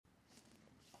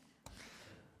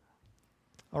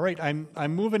All right,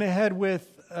 I'm moving ahead with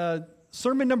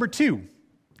sermon number 2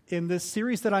 in this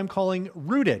series that I'm calling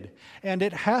Rooted. And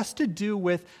it has to do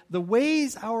with the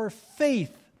ways our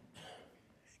faith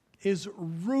is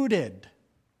rooted,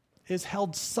 is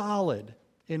held solid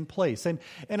in place. And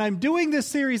I'm doing this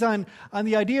series on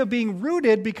the idea of being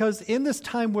rooted because in this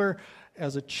time where,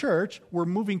 as a church, we're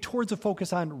moving towards a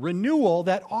focus on renewal,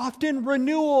 that often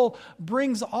renewal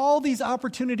brings all these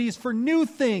opportunities for new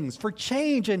things, for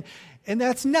change, and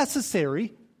that's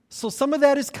necessary. So some of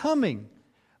that is coming.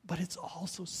 But it's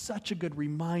also such a good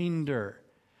reminder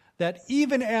that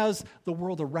even as the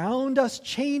world around us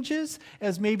changes,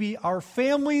 as maybe our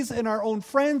families and our own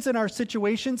friends and our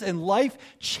situations and life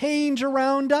change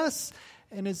around us,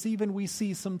 and as even we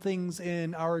see some things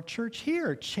in our church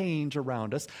here change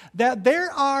around us, that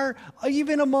there are,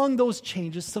 even among those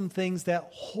changes, some things that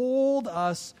hold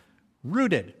us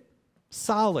rooted,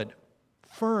 solid,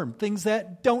 firm, things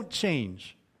that don't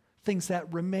change, things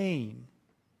that remain,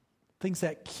 things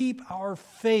that keep our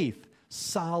faith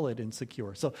solid and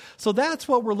secure. So that's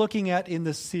what we're looking at in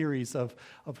this series of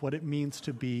what it means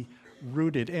to be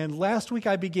rooted. And last week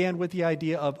I began with the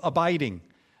idea of abiding,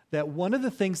 that one of the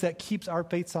things that keeps our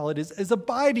faith solid is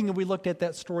abiding. And we looked at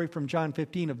that story from John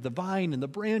 15 of the vine and the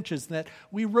branches, and that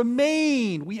we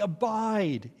remain, we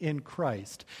abide in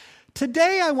Christ.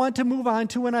 Today I want to move on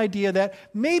to an idea that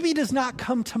maybe does not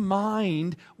come to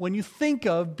mind when you think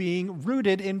of being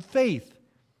rooted in faith.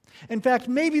 In fact,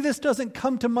 maybe this doesn't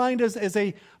come to mind as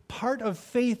a part of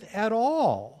faith at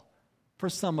all for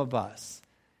some of us.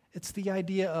 It's the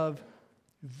idea of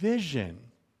vision.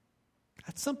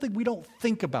 That's something we don't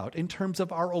think about in terms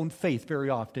of our own faith very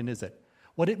often, is it?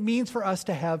 What it means for us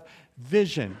to have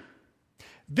vision.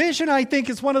 Vision, I think,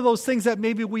 is one of those things that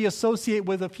maybe we associate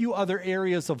with a few other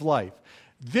areas of life.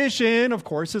 Vision, of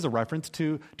course, is a reference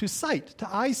to sight, to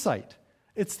eyesight.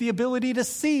 It's the ability to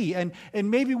see. And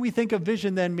maybe we think of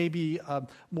vision then maybe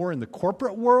more in the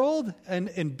corporate world and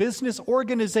in business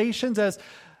organizations, as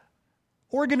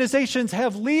organizations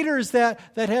have leaders that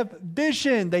have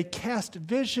vision. They cast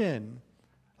vision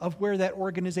of where that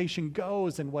organization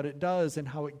goes and what it does and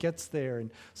how it gets there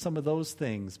and some of those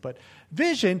things. But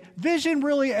vision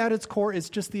really at its core is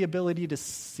just the ability to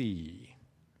see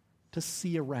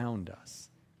around us.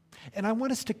 And I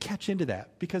want us to catch into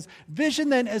that, because vision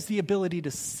then, as the ability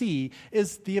to see,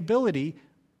 is the ability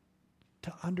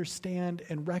to understand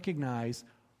and recognize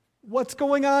what's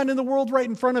going on in the world right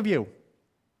in front of you.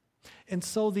 And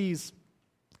so these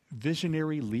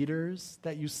visionary leaders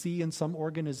that you see in some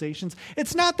organizations,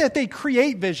 it's not that they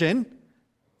create vision,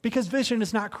 because vision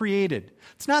is not created.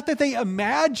 It's not that they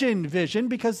imagine vision,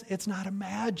 because it's not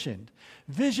imagined.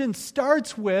 Vision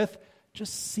starts with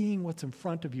just seeing what's in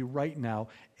front of you right now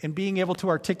and being able to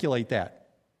articulate that.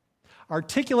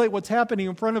 Articulate what's happening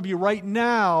in front of you right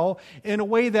now in a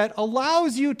way that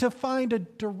allows you to find a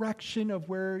direction of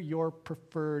where your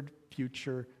preferred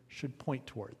future should point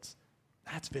towards.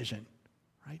 That's vision,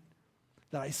 right?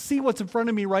 That I see what's in front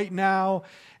of me right now,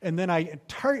 and then I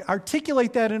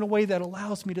articulate that in a way that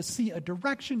allows me to see a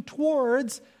direction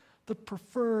towards the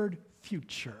preferred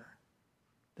future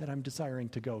that I'm desiring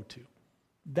to go to.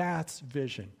 That's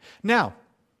vision. Now,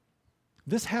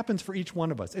 this happens for each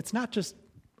one of us. It's not just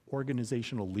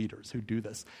organizational leaders who do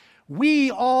this.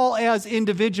 We all, as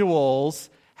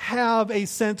individuals, have a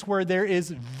sense where there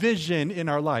is vision in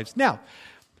our lives. Now,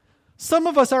 some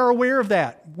of us are aware of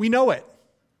that. We know it.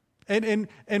 And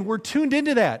we're tuned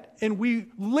into that. And we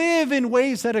live in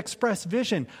ways that express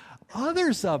vision.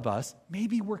 Others of us,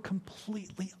 maybe we're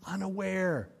completely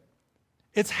unaware.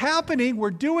 It's happening,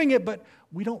 we're doing it, but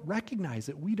we don't recognize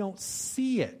it. We don't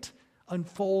see it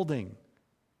unfolding.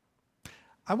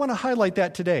 I want to highlight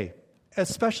that today,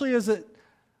 especially as it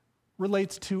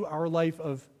relates to our life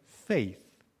of faith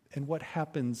and what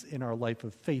happens in our life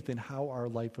of faith and how our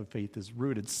life of faith is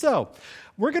rooted. So,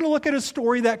 we're going to look at a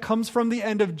story that comes from the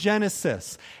end of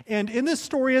Genesis. And in this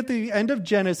story at the end of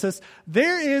Genesis,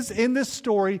 there is in this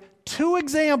story two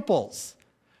examples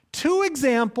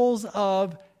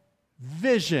of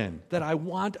vision that I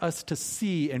want us to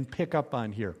see and pick up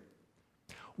on here.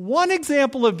 One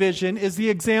example of vision is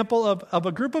the example of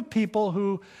a group of people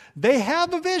who they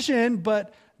have a vision,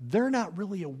 but they're not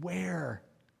really aware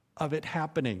of it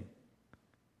happening.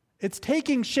 It's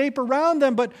taking shape around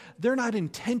them, but they're not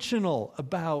intentional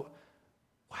about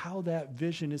how that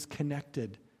vision is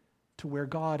connected to where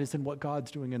God is and what God's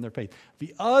doing in their faith.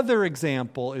 The other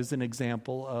example is an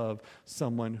example of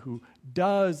someone who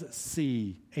does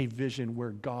see a vision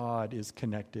where God is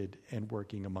connected and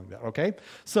working among that, okay?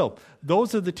 So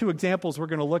those are the two examples we're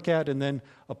going to look at and then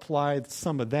apply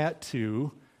some of that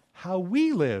to how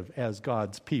we live as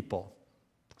God's people.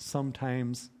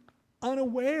 sometimes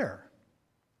unaware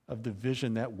of the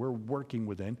vision that we're working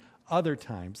within, other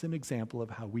times an example of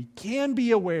how we can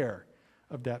be aware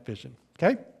of that vision.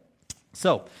 Okay?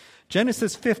 So,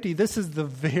 Genesis 50, this is the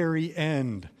very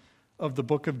end of the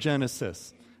book of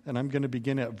Genesis. And I'm going to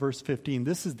begin at verse 15.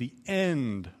 This is the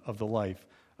end of the life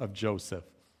of Joseph.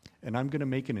 And I'm going to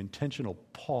make an intentional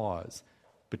pause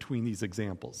between these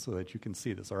examples so that you can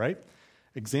see this, all right?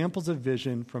 Examples of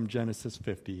vision from Genesis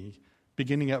 50,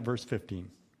 beginning at verse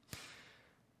 15.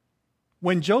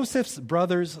 When Joseph's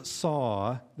brothers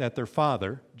saw that their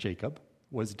father, Jacob,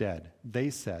 was dead, they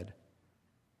said,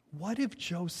 "What if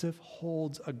Joseph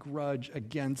holds a grudge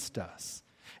against us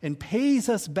and pays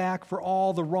us back for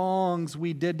all the wrongs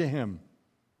we did to him?"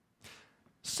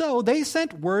 So they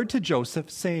sent word to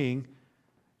Joseph saying,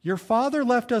 "Your father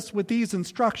left us with these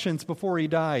instructions before he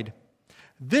died.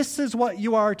 This is what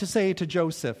you are to say to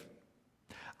Joseph.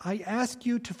 I ask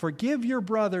you to forgive your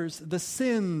brothers the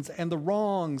sins and the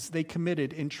wrongs they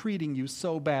committed in treating you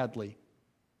so badly.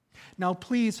 Now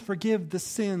please forgive the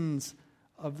sins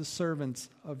of the servants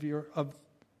of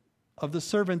the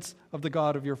servants of the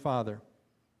God of your father."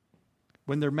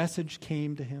 When their message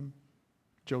came to him,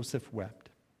 Joseph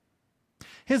wept.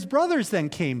 His brothers then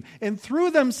came and threw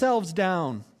themselves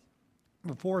down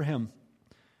before him.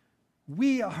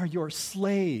 "We are your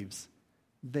slaves,"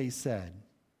 they said.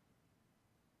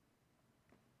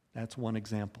 That's one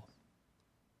example.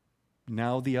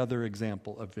 Now the other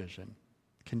example of vision.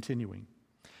 Continuing.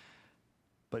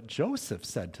 But Joseph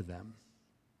said to them,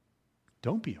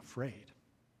 "Don't be afraid.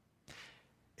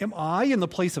 Am I in the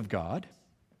place of God?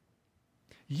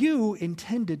 You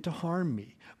intended to harm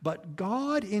me, but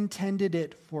God intended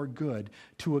it for good,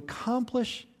 to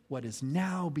accomplish what is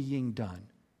now being done,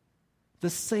 the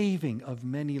saving of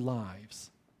many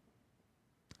lives.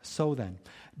 So then,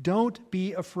 don't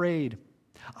be afraid.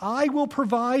 I will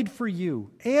provide for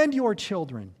you and your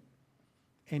children."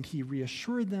 And he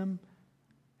reassured them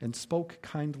and spoke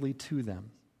kindly to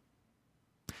them.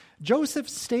 Joseph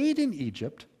stayed in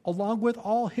Egypt along with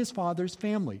all his father's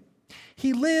family.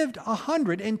 He lived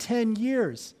 110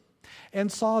 years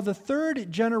and saw the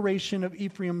third generation of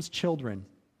Ephraim's children.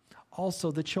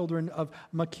 Also, the children of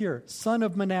Machir, son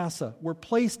of Manasseh, were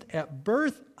placed at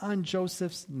birth on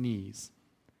Joseph's knees.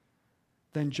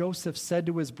 Then Joseph said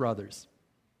to his brothers,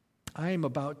 "I am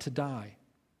about to die,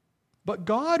 but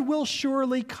God will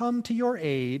surely come to your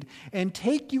aid and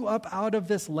take you up out of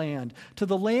this land, to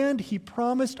the land he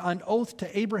promised on oath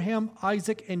to Abraham,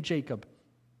 Isaac, and Jacob."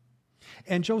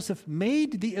 And Joseph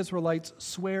made the Israelites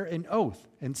swear an oath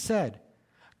and said,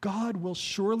 "God will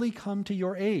surely come to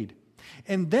your aid,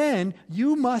 and then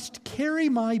you must carry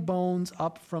my bones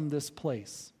up from this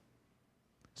place."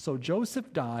 So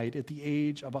Joseph died at the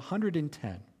age of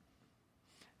 110.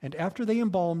 And after they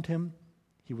embalmed him,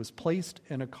 he was placed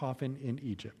in a coffin in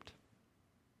Egypt.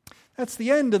 That's the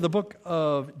end of the book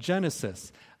of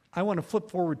Genesis. I want to flip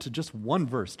forward to just one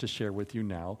verse to share with you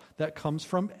now that comes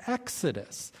from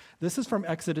Exodus. This is from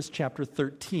Exodus chapter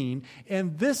 13,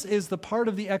 and this is the part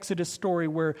of the Exodus story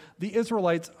where the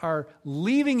Israelites are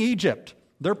leaving Egypt.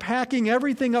 They're packing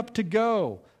everything up to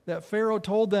go that Pharaoh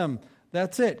told them,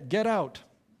 "That's it, get out."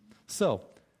 So,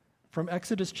 from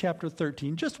Exodus chapter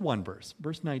 13, just one verse,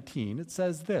 verse 19, it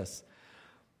says this: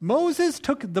 "Moses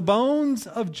took the bones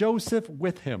of Joseph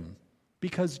with him,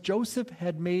 because Joseph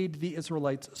had made the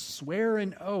Israelites swear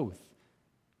an oath.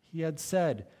 He had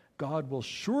said, 'God will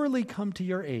surely come to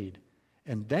your aid,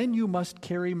 and then you must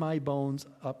carry my bones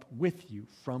up with you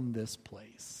from this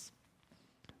place.'"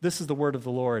 This is the word of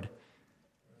the Lord.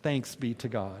 Thanks be to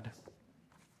God.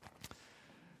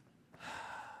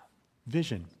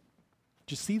 Vision.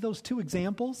 Did you see those two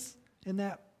examples in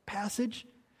that passage?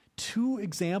 Two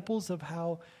examples of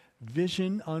how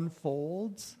vision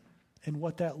unfolds and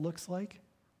what that looks like.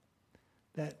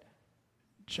 That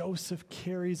Joseph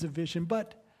carries a vision,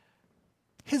 but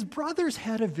his brothers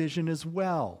had a vision as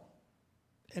well,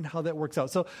 and how that works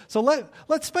out. So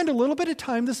let's spend a little bit of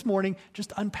time this morning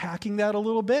just unpacking that a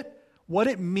little bit, what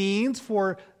it means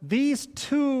for these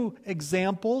two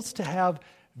examples to have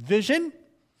vision.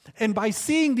 And by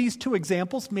seeing these two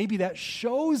examples, maybe that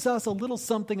shows us a little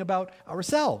something about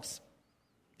ourselves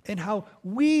and how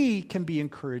we can be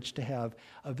encouraged to have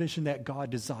a vision that God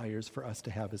desires for us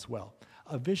to have as well.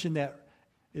 A vision that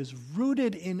is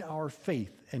rooted in our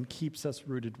faith and keeps us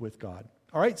rooted with God.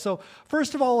 All right, so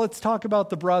first of all, let's talk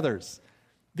about the brothers.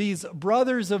 These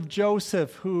brothers of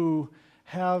Joseph who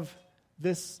have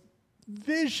this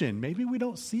vision. Maybe we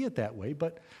don't see it that way,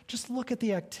 but just look at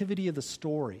the activity of the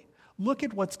story. look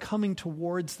at what's coming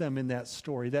towards them in that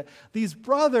story. That these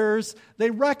brothers,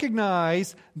 they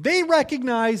recognize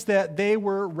that they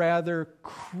were rather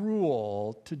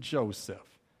cruel to Joseph.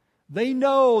 They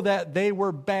know that they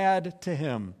were bad to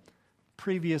him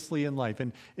previously in life.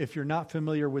 And if you're not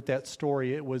familiar with that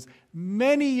story, it was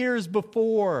many years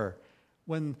before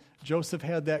when Joseph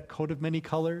had that coat of many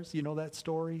colors. You know that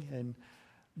story? And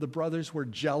the brothers were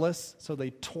jealous, so they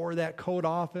tore that coat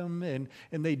off him, and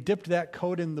they dipped that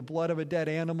coat in the blood of a dead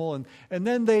animal, and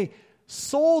then they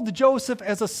sold Joseph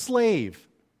as a slave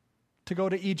to go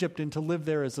to Egypt and to live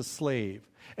there as a slave.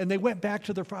 And they went back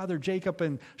to their father Jacob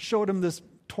and showed him this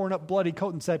torn up bloody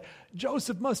coat and said,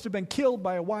 Joseph must have been killed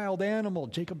by a wild animal.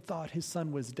 Jacob thought his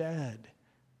son was dead,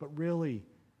 but really,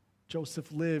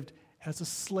 Joseph lived as a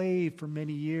slave for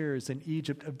many years in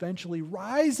Egypt, eventually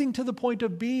rising to the point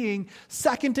of being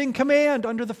second in command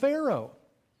under the Pharaoh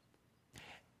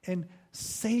and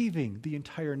saving the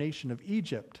entire nation of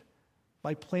Egypt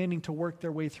by planning to work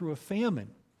their way through a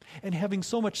famine and having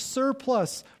so much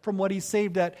surplus from what he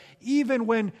saved that even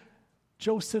when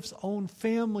Joseph's own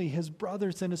family, his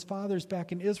brothers and his fathers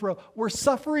back in Israel, were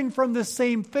suffering from the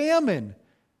same famine,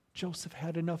 Joseph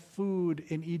had enough food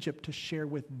in Egypt to share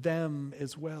with them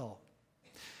as well.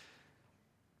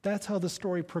 That's how the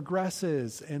story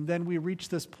progresses. And then we reach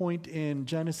this point in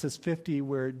Genesis 50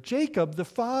 where Jacob, the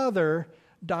father,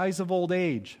 dies of old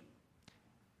age.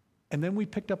 And then we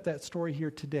picked up that story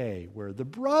here today where the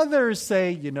brothers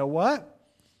say, you know what?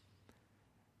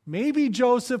 Maybe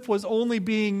Joseph was only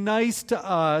being nice to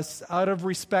us out of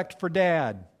respect for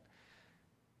Dad.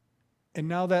 And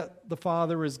now that the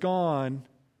father is gone,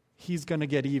 he's going to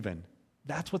get even.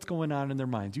 That's what's going on in their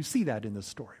minds. You see that in the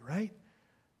story, right?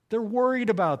 They're worried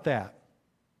about that.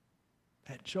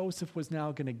 That Joseph was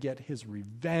now going to get his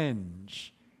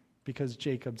revenge because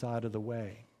Jacob's out of the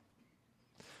way.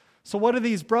 So what do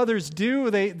these brothers do?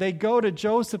 They go to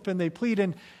Joseph and they plead,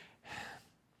 and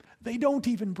they don't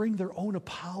even bring their own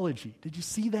apology. Did you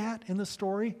see that in the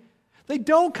story? They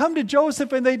don't come to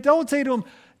Joseph and they don't say to him,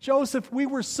 Joseph, we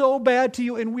were so bad to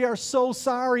you and we are so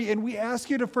sorry and we ask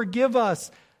you to forgive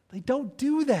us. They don't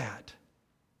do that.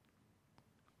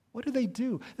 What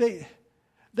do?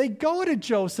 They go to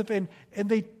Joseph and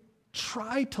they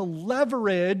try to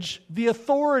leverage the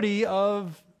authority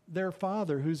of their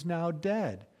father who's now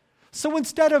dead. So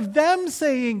instead of them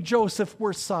saying, Joseph,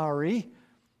 we're sorry,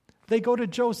 they go to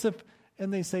Joseph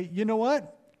and they say, you know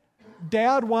what?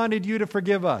 Dad wanted you to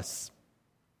forgive us.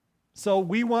 So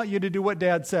we want you to do what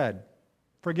Dad said.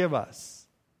 Forgive us.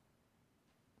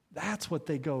 That's what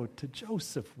they go to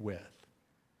Joseph with.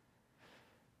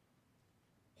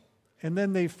 And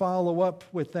then they follow up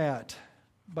with that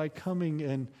by coming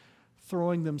and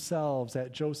throwing themselves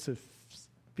at Joseph's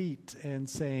feet and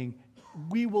saying,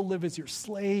 we will live as your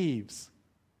slaves.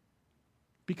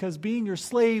 Because being your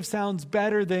slave sounds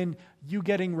better than you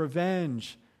getting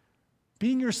revenge.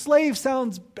 Being your slave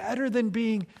sounds better than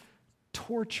being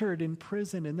tortured in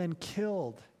prison and then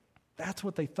killed. That's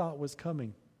what they thought was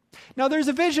coming. Now there's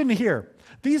a vision here.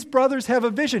 These brothers have a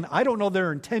vision. I don't know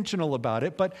they're intentional about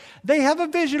it, but they have a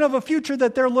vision of a future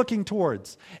that they're looking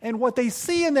towards. And what they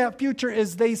see in that future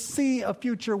is they see a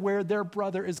future where their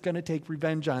brother is going to take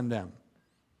revenge on them.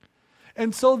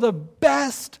 And so the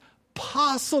best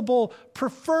possible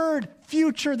preferred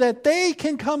future that they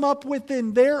can come up with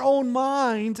in their own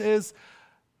minds is,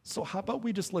 so how about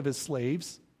we just live as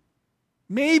slaves?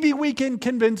 Maybe we can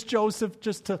convince Joseph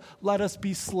just to let us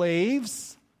be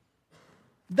slaves.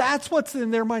 That's what's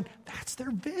in their mind. That's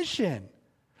their vision.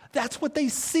 That's what they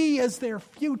see as their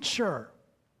future.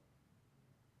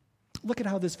 Look at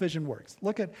how this vision works.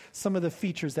 Look at some of the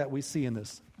features that we see in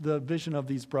this, the vision of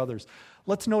these brothers.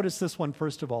 Let's notice this one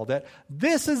first of all, that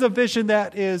this is a vision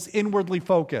that is inwardly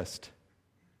focused.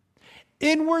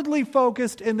 Inwardly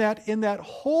focused in that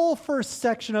whole first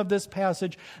section of this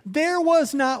passage, there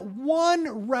was not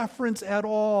one reference at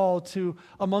all to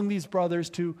among these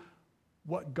brothers to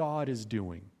what God is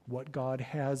doing, what God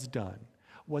has done,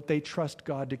 what they trust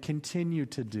God to continue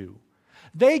to do.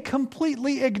 They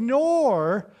completely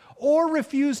ignore or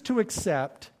refuse to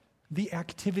accept the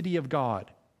activity of God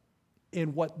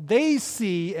in what they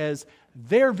see as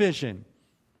their vision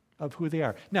of who they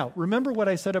are. Now, remember what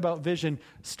I said about vision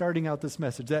starting out this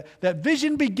message, that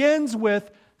vision begins with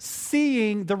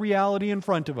seeing the reality in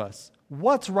front of us,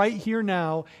 what's right here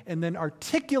now, and then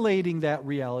articulating that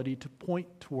reality to point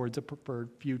towards a preferred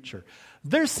future.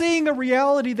 They're seeing a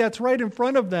reality that's right in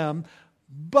front of them,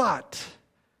 but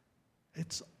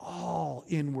it's all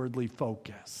inwardly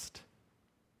focused.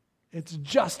 It's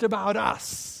just about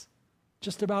us,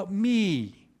 just about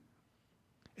me.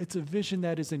 It's a vision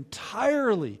that is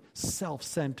entirely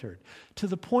self-centered, to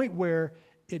the point where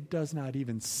it does not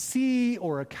even see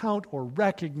or account or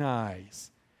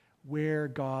recognize where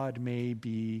God may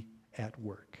be at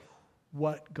work,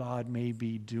 what God may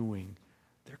be doing.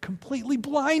 They're completely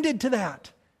blinded to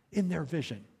that in their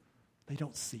vision. They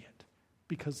don't see it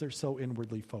because they're so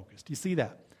inwardly focused. You see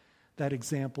that? That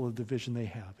example of the vision they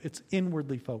have. It's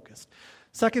inwardly focused.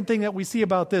 Second thing that we see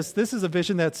about this is a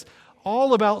vision that's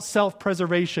all about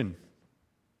self-preservation.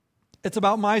 It's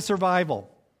about my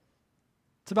survival.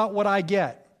 It's about what I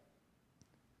get.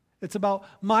 It's about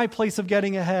my place of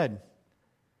getting ahead.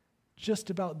 Just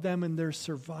about them and their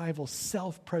survival,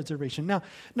 self-preservation. Now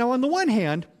on the one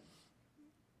hand,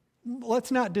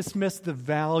 let's not dismiss the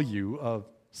value of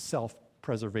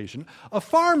self-preservation. A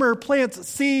farmer plants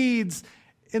seeds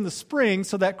in the spring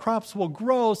so that crops will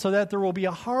grow, so that there will be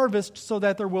a harvest, so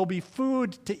that there will be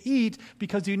food to eat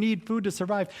because you need food to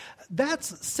survive.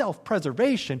 That's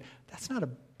self-preservation. That's not a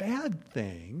bad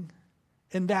thing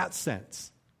in that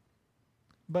sense.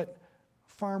 But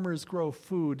farmers grow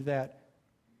food that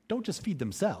don't just feed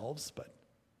themselves, but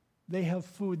they have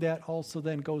food that also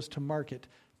then goes to market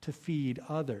to feed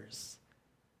others.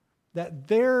 That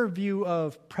their view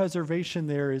of preservation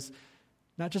there is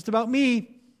not just about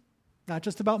me, not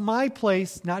just about my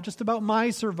place, not just about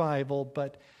my survival,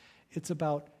 but it's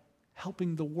about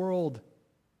helping the world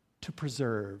to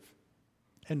preserve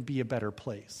and be a better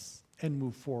place and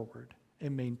move forward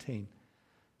and maintain.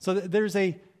 So there's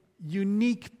a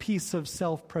unique piece of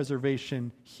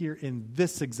self-preservation here in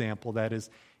this example that is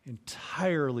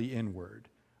entirely inward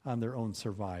on their own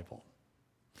survival.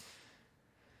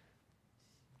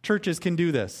 Churches can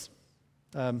do this.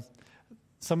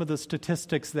 Some of the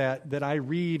statistics that I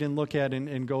read and look at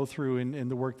and go through in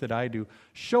the work that I do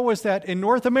show us that in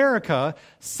North America,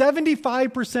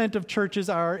 75% of churches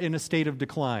are in a state of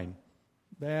decline.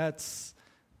 That's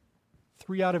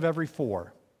 3 out of every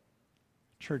 4.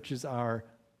 Churches are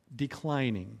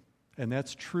declining. And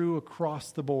that's true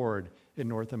across the board in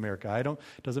North America.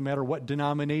 It doesn't matter what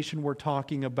denomination we're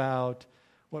talking about,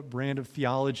 what brand of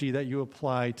theology that you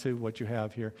apply to what you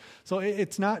have here. So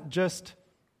it's not just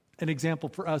an example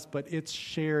for us, but it's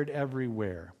shared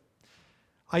everywhere.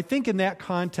 I think in that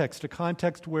context, a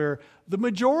context where the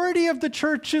majority of the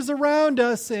churches around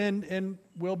us, and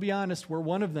we'll be honest, we're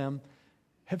one of them,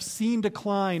 have seen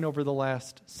decline over the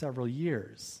last several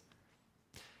years.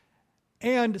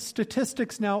 And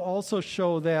statistics now also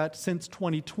show that since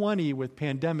 2020 with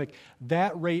pandemic,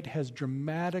 that rate has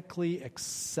dramatically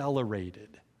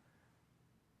accelerated.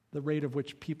 The rate of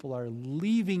which people are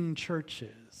leaving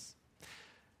churches.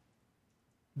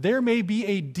 There may be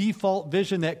a default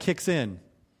vision that kicks in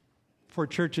for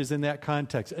churches in that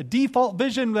context. A default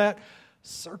vision that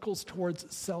circles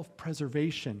towards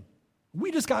self-preservation.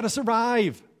 We just got to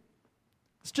survive.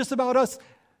 It's just about us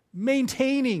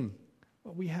maintaining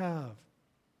what we have.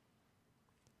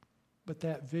 But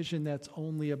that vision that's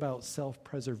only about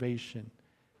self-preservation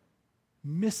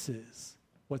misses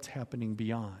what's happening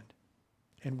beyond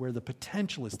and where the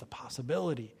potential is, the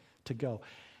possibility to go.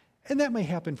 And that may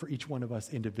happen for each one of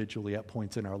us individually at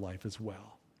points in our life as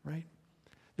well, right?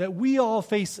 That we all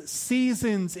face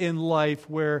seasons in life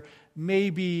where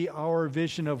maybe our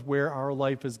vision of where our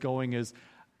life is going is,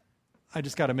 I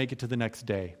just got to make it to the next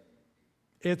day.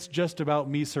 It's just about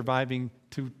me surviving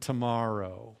to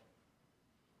tomorrow.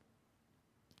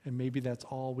 And maybe that's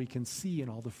all we can see, and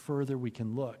all the further we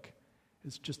can look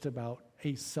is just about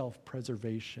a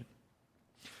self-preservation.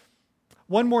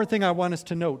 One more thing I want us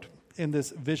to note in this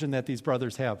vision that these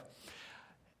brothers have.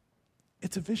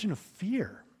 It's a vision of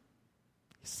fear.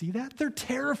 You see that? They're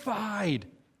terrified.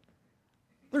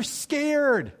 They're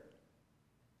scared.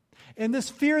 And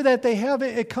this fear that they have,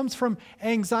 it comes from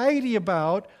anxiety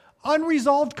about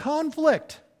unresolved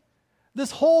conflict.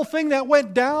 This whole thing that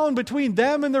went down between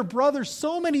them and their brother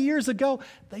so many years ago,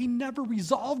 they never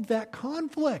resolved that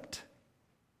conflict.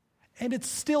 And it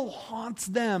still haunts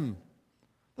them.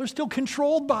 They're still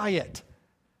controlled by it.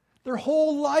 Their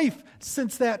whole life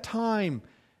since that time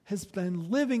has been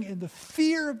living in the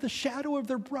fear of the shadow of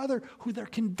their brother, who they're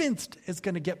convinced is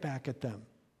going to get back at them.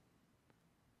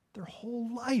 Their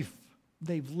whole life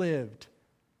they've lived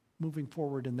moving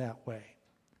forward in that way.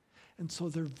 And so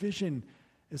their vision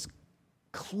is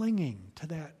clinging to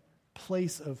that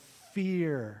place of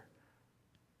fear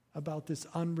about this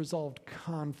unresolved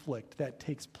conflict that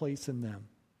takes place in them.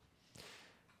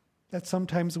 That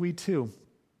sometimes we too,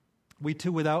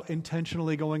 without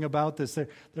intentionally going about this,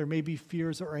 there may be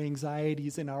fears or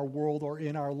anxieties in our world or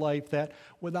in our life that,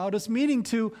 without us meaning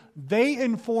to, they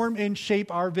inform and shape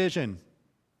our vision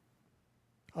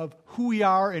of who we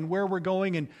are and where we're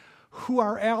going and who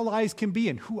our allies can be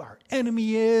and who our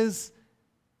enemy is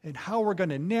and how we're going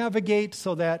to navigate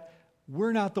so that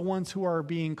we're not the ones who are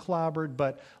being clobbered,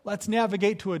 but let's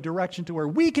navigate to a direction to where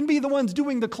we can be the ones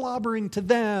doing the clobbering to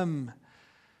them.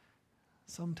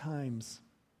 Sometimes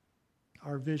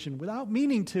our vision, without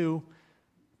meaning to,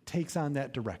 takes on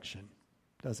that direction,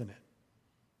 doesn't it?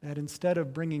 That instead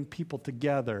of bringing people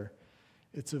together,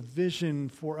 it's a vision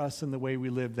for us in the way we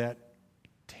live that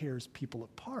tears people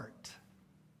apart.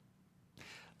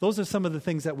 Those are some of the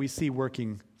things that we see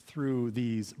working through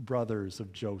these brothers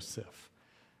of Joseph.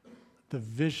 The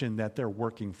vision that they're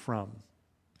working from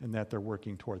and that they're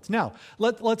working towards. Now,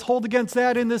 let's hold against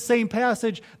that in this same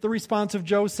passage the response of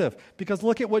Joseph, because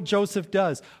look at what Joseph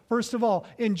does. First of all,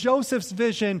 in Joseph's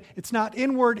vision, it's not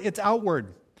inward, it's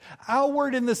outward.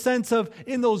 Outward in the sense of,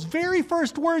 in those very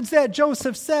first words that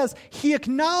Joseph says, he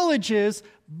acknowledges,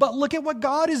 but look at what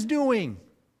God is doing.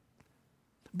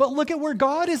 But look at where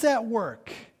God is at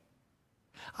work.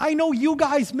 I know you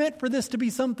guys meant for this to be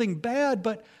something bad,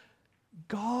 but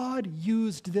God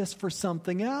used this for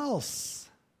something else.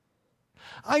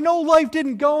 I know life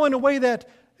didn't go in a way that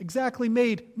exactly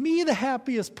made me the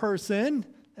happiest person,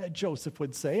 that Joseph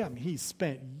would say. I mean, he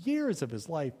spent years of his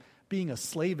life being a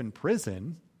slave in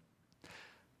prison.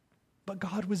 But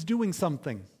God was doing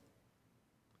something.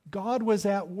 God was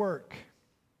at work.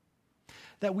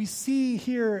 That we see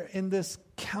here in this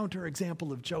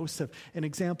counterexample of Joseph, an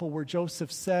example where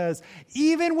Joseph says,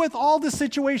 even with all the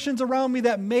situations around me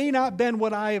that may not have been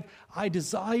what I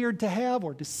desired to have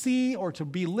or to see or to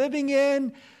be living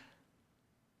in,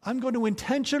 I'm going to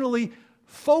intentionally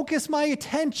focus my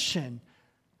attention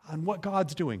on what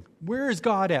God's doing. Where is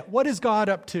God at? What is God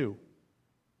up to?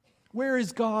 Where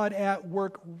is God at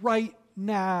work right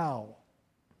now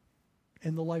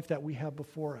in the life that we have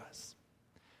before us?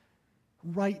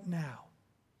 Right now.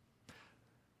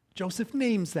 Joseph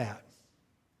names that.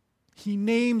 He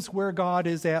names where God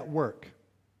is at work.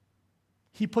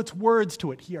 He puts words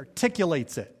to it. He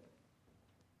articulates it.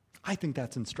 I think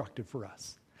that's instructive for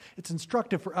us. It's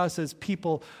instructive for us as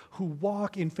people who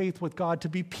walk in faith with God to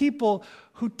be people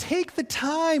who take the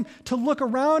time to look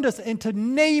around us and to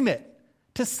name it,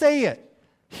 to say it.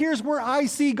 Here's where I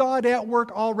see God at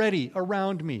work already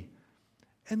around me.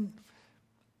 And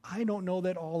I don't know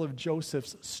that all of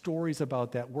Joseph's stories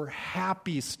about that were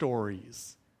happy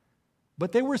stories,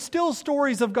 but they were still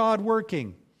stories of God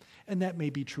working, and that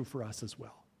may be true for us as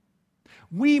well.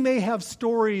 We may have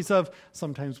stories of,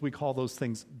 sometimes we call those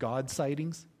things God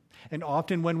sightings, and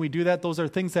often when we do that, those are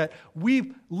things that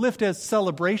we lift as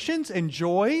celebrations and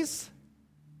joys,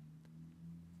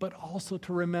 but also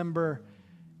to remember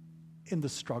in the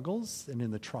struggles and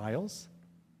in the trials,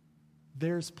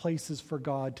 there's places for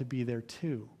God to be there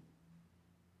too.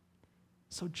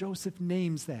 So Joseph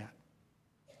names that.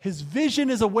 His vision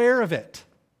is aware of it,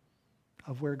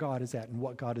 of where God is at and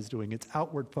what God is doing. It's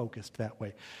outward focused that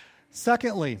way.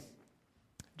 Secondly,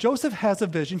 Joseph has a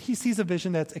vision. He sees a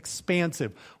vision that's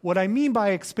expansive. What I mean by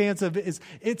expansive is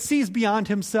it sees beyond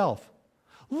himself.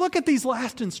 Look at these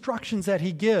last instructions that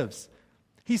he gives.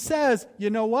 He says, you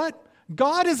know what?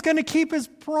 God is going to keep his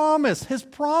promise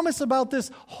about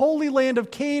this holy land of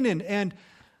Canaan, and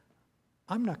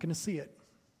I'm not going to see it.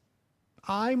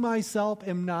 I myself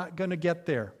am not going to get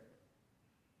there.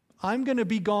 I'm going to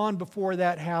be gone before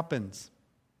that happens.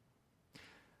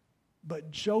 But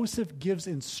Joseph gives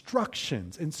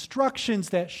instructions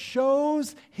that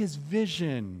shows his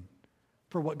vision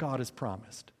for what God has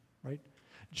promised, right?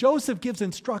 Joseph gives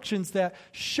instructions that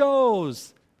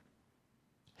shows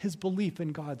his belief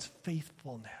in God's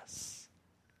faithfulness.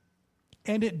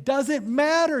 And it doesn't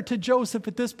matter to Joseph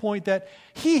at this point that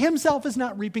he himself is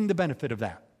not reaping the benefit of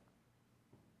that.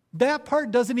 That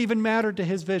part doesn't even matter to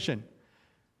his vision.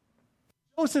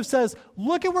 Joseph says,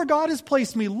 look at where God has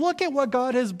placed me. Look at what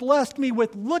God has blessed me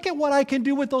with. Look at what I can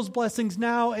do with those blessings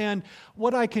now and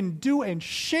what I can do and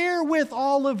share with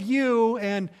all of you.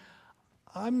 And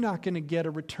I'm not going to get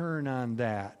a return on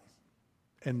that.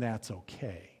 And that's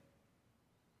okay.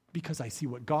 Because I see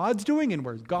what God's doing and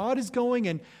where God is going,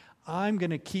 and I'm going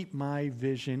to keep my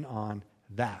vision on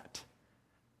that.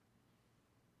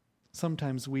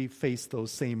 Sometimes we face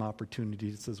those same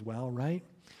opportunities as well, right?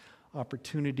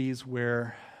 Opportunities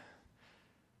where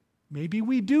maybe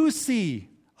we do see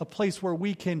a place where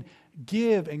we can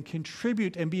give and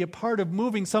contribute and be a part of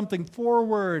moving something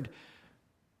forward,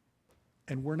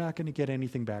 and we're not going to get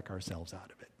anything back ourselves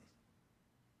out of it.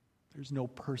 There's no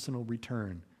personal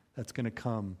return that's going to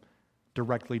come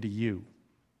directly to you.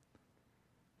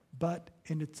 but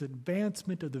in its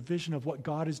advancement of the vision of what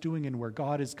God is doing and where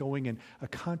God is going, and a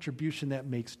contribution that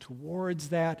makes towards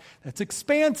that, that's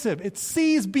expansive. It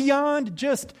sees beyond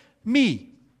just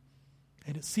me,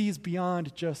 and it sees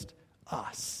beyond just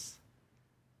us.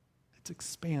 It's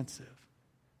expansive,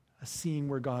 a seeing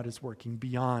where God is working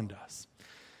beyond us.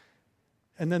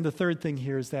 And then the third thing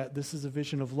here is that this is a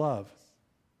vision of love.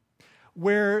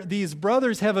 Where these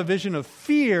brothers have a vision of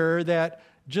fear that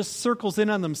just circles in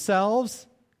on themselves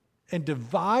and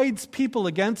divides people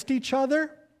against each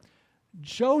other,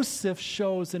 Joseph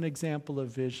shows an example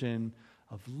of vision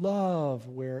of love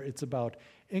where it's about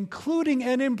including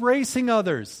and embracing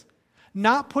others,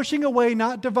 not pushing away,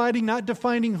 not dividing, not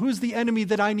defining who's the enemy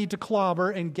that I need to clobber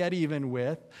and get even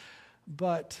with,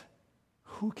 but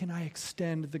who can I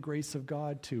extend the grace of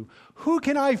God to? Who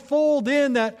can I fold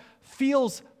in that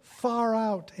feels far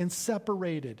out and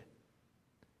separated?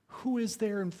 Who is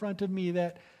there in front of me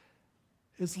that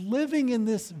is living in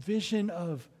this vision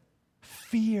of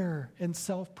fear and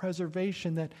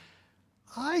self-preservation that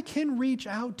I can reach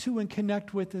out to and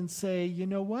connect with and say, you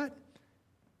know what?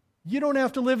 You don't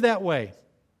have to live that way.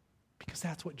 Because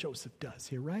that's what Joseph does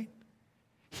here, right?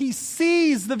 He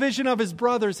sees the vision of his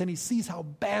brothers and he sees how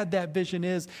bad that vision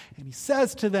is. And he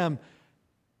says to them,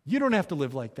 you don't have to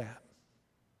live like that.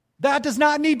 That does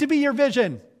not need to be your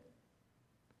vision.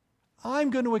 I'm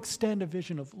going to extend a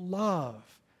vision of love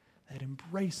that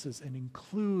embraces and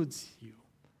includes you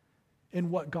in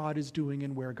what God is doing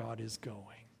and where God is going.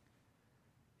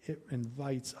 It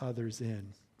invites others in.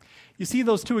 You see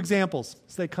those two examples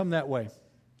as they come that way.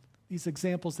 These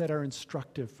examples that are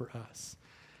instructive for us.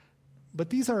 But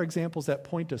these are examples that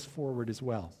point us forward as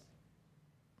well.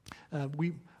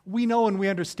 We know and we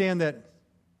understand that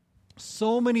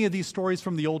so many of these stories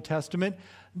from the Old Testament,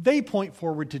 they point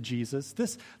forward to Jesus.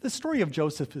 The story of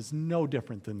Joseph is no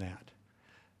different than that.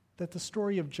 That the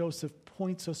story of Joseph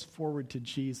points us forward to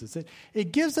Jesus.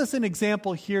 It gives us an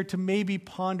example here to maybe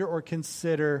ponder or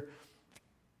consider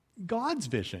God's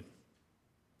vision.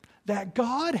 That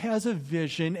God has a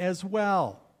vision as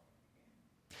well.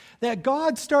 That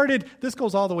God started, this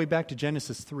goes all the way back to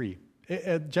Genesis 3.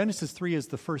 Genesis 3 is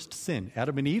the first sin,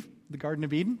 Adam and Eve, the Garden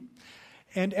of Eden.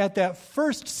 And at that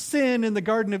first sin in the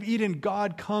Garden of Eden,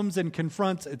 God comes and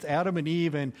confronts, it's Adam and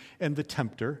Eve and the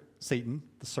tempter, Satan,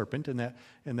 the serpent in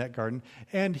that garden.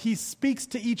 And he speaks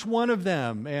to each one of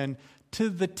them. And to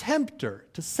the tempter,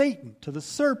 to Satan, to the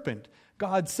serpent,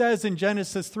 God says in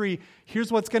Genesis 3,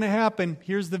 here's what's going to happen.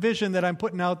 Here's the vision that I'm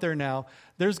putting out there now.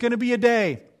 There's going to be a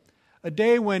day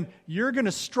when you're going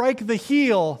to strike the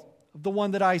heel of the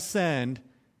one that I send,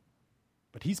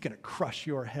 but he's going to crush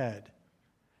your head.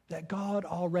 That God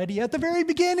already, at the very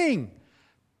beginning,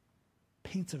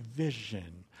 paints a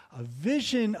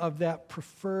vision of that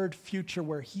preferred future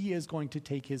where he is going to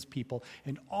take his people.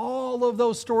 And all of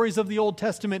those stories of the Old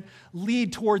Testament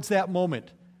lead towards that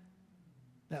moment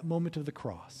of the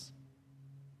cross.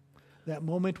 That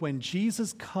moment when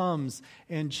Jesus comes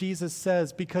and Jesus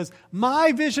says, because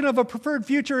my vision of a preferred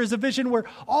future is a vision where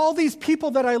all these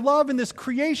people that I love and this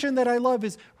creation that I love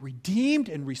is redeemed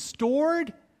and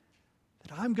restored,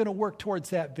 that I'm going to work towards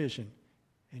that vision.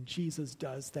 And Jesus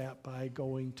does that by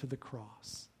going to the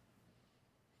cross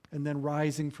and then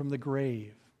rising from the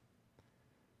grave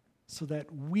so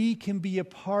that we can be a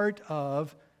part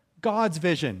of God's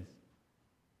vision,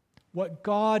 what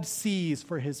God sees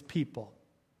for his people.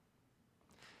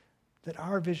 That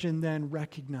our vision then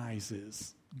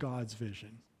recognizes God's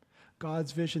vision.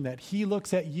 God's vision that he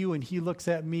looks at you and he looks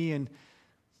at me and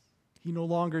he no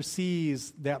longer sees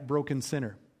that broken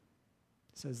sinner.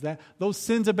 He says that those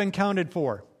sins have been counted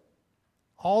for.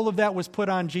 All of that was put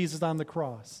on Jesus on the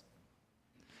cross.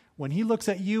 When he looks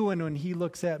at you and when he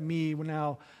looks at me,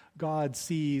 now God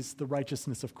sees the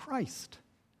righteousness of Christ.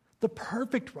 The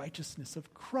perfect righteousness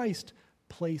of Christ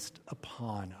placed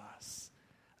upon us.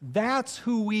 That's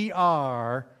who we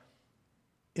are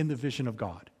in the vision of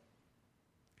God,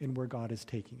 in where God is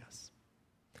taking us.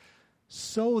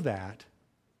 So that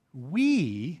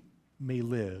we may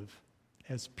live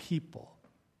as people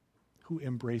who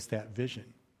embrace that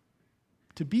vision.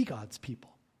 To be God's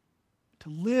people. To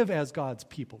live as God's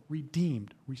people,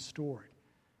 redeemed, restored.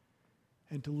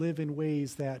 And to live in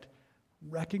ways that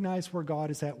recognize where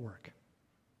God is at work.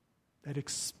 That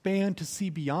expand to see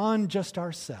beyond just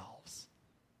ourselves.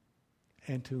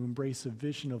 And to embrace a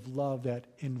vision of love that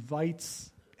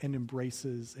invites and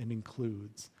embraces and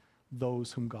includes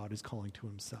those whom God is calling to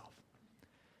himself.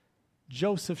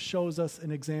 Joseph shows us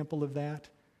an example of that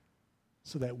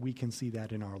so that we can see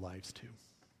that in our lives too.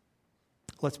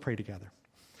 Let's pray together.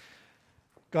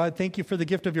 God, thank you for the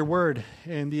gift of your word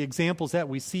and the examples that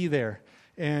we see there.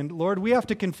 And Lord, we have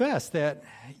to confess that,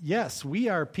 yes, we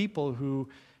are people who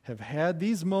have had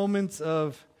these moments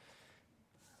of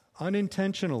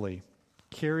unintentionally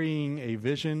carrying a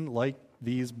vision like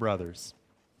these brothers.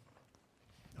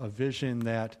 A vision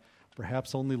that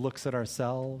perhaps only looks at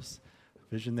ourselves,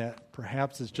 a vision that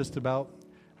perhaps is just about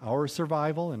our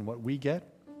survival and what we get,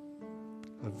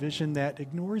 a vision that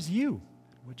ignores you,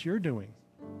 what you're doing,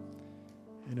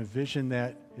 and a vision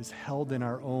that is held in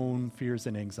our own fears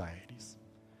and anxieties.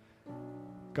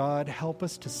 God, help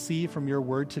us to see from your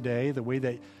word today the way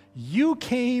that you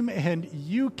came and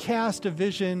you cast a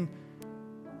vision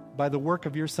by the work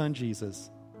of your Son,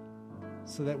 Jesus,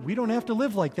 so that we don't have to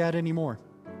live like that anymore,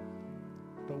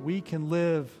 but we can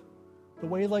live the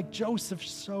way like Joseph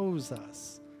shows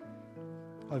us.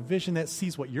 A vision that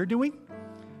sees what you're doing,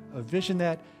 a vision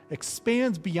that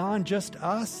expands beyond just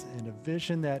us, and a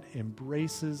vision that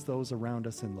embraces those around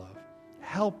us in love.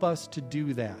 Help us to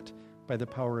do that by the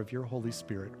power of your Holy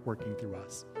Spirit working through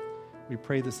us. We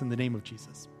pray this in the name of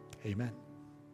Jesus. Amen.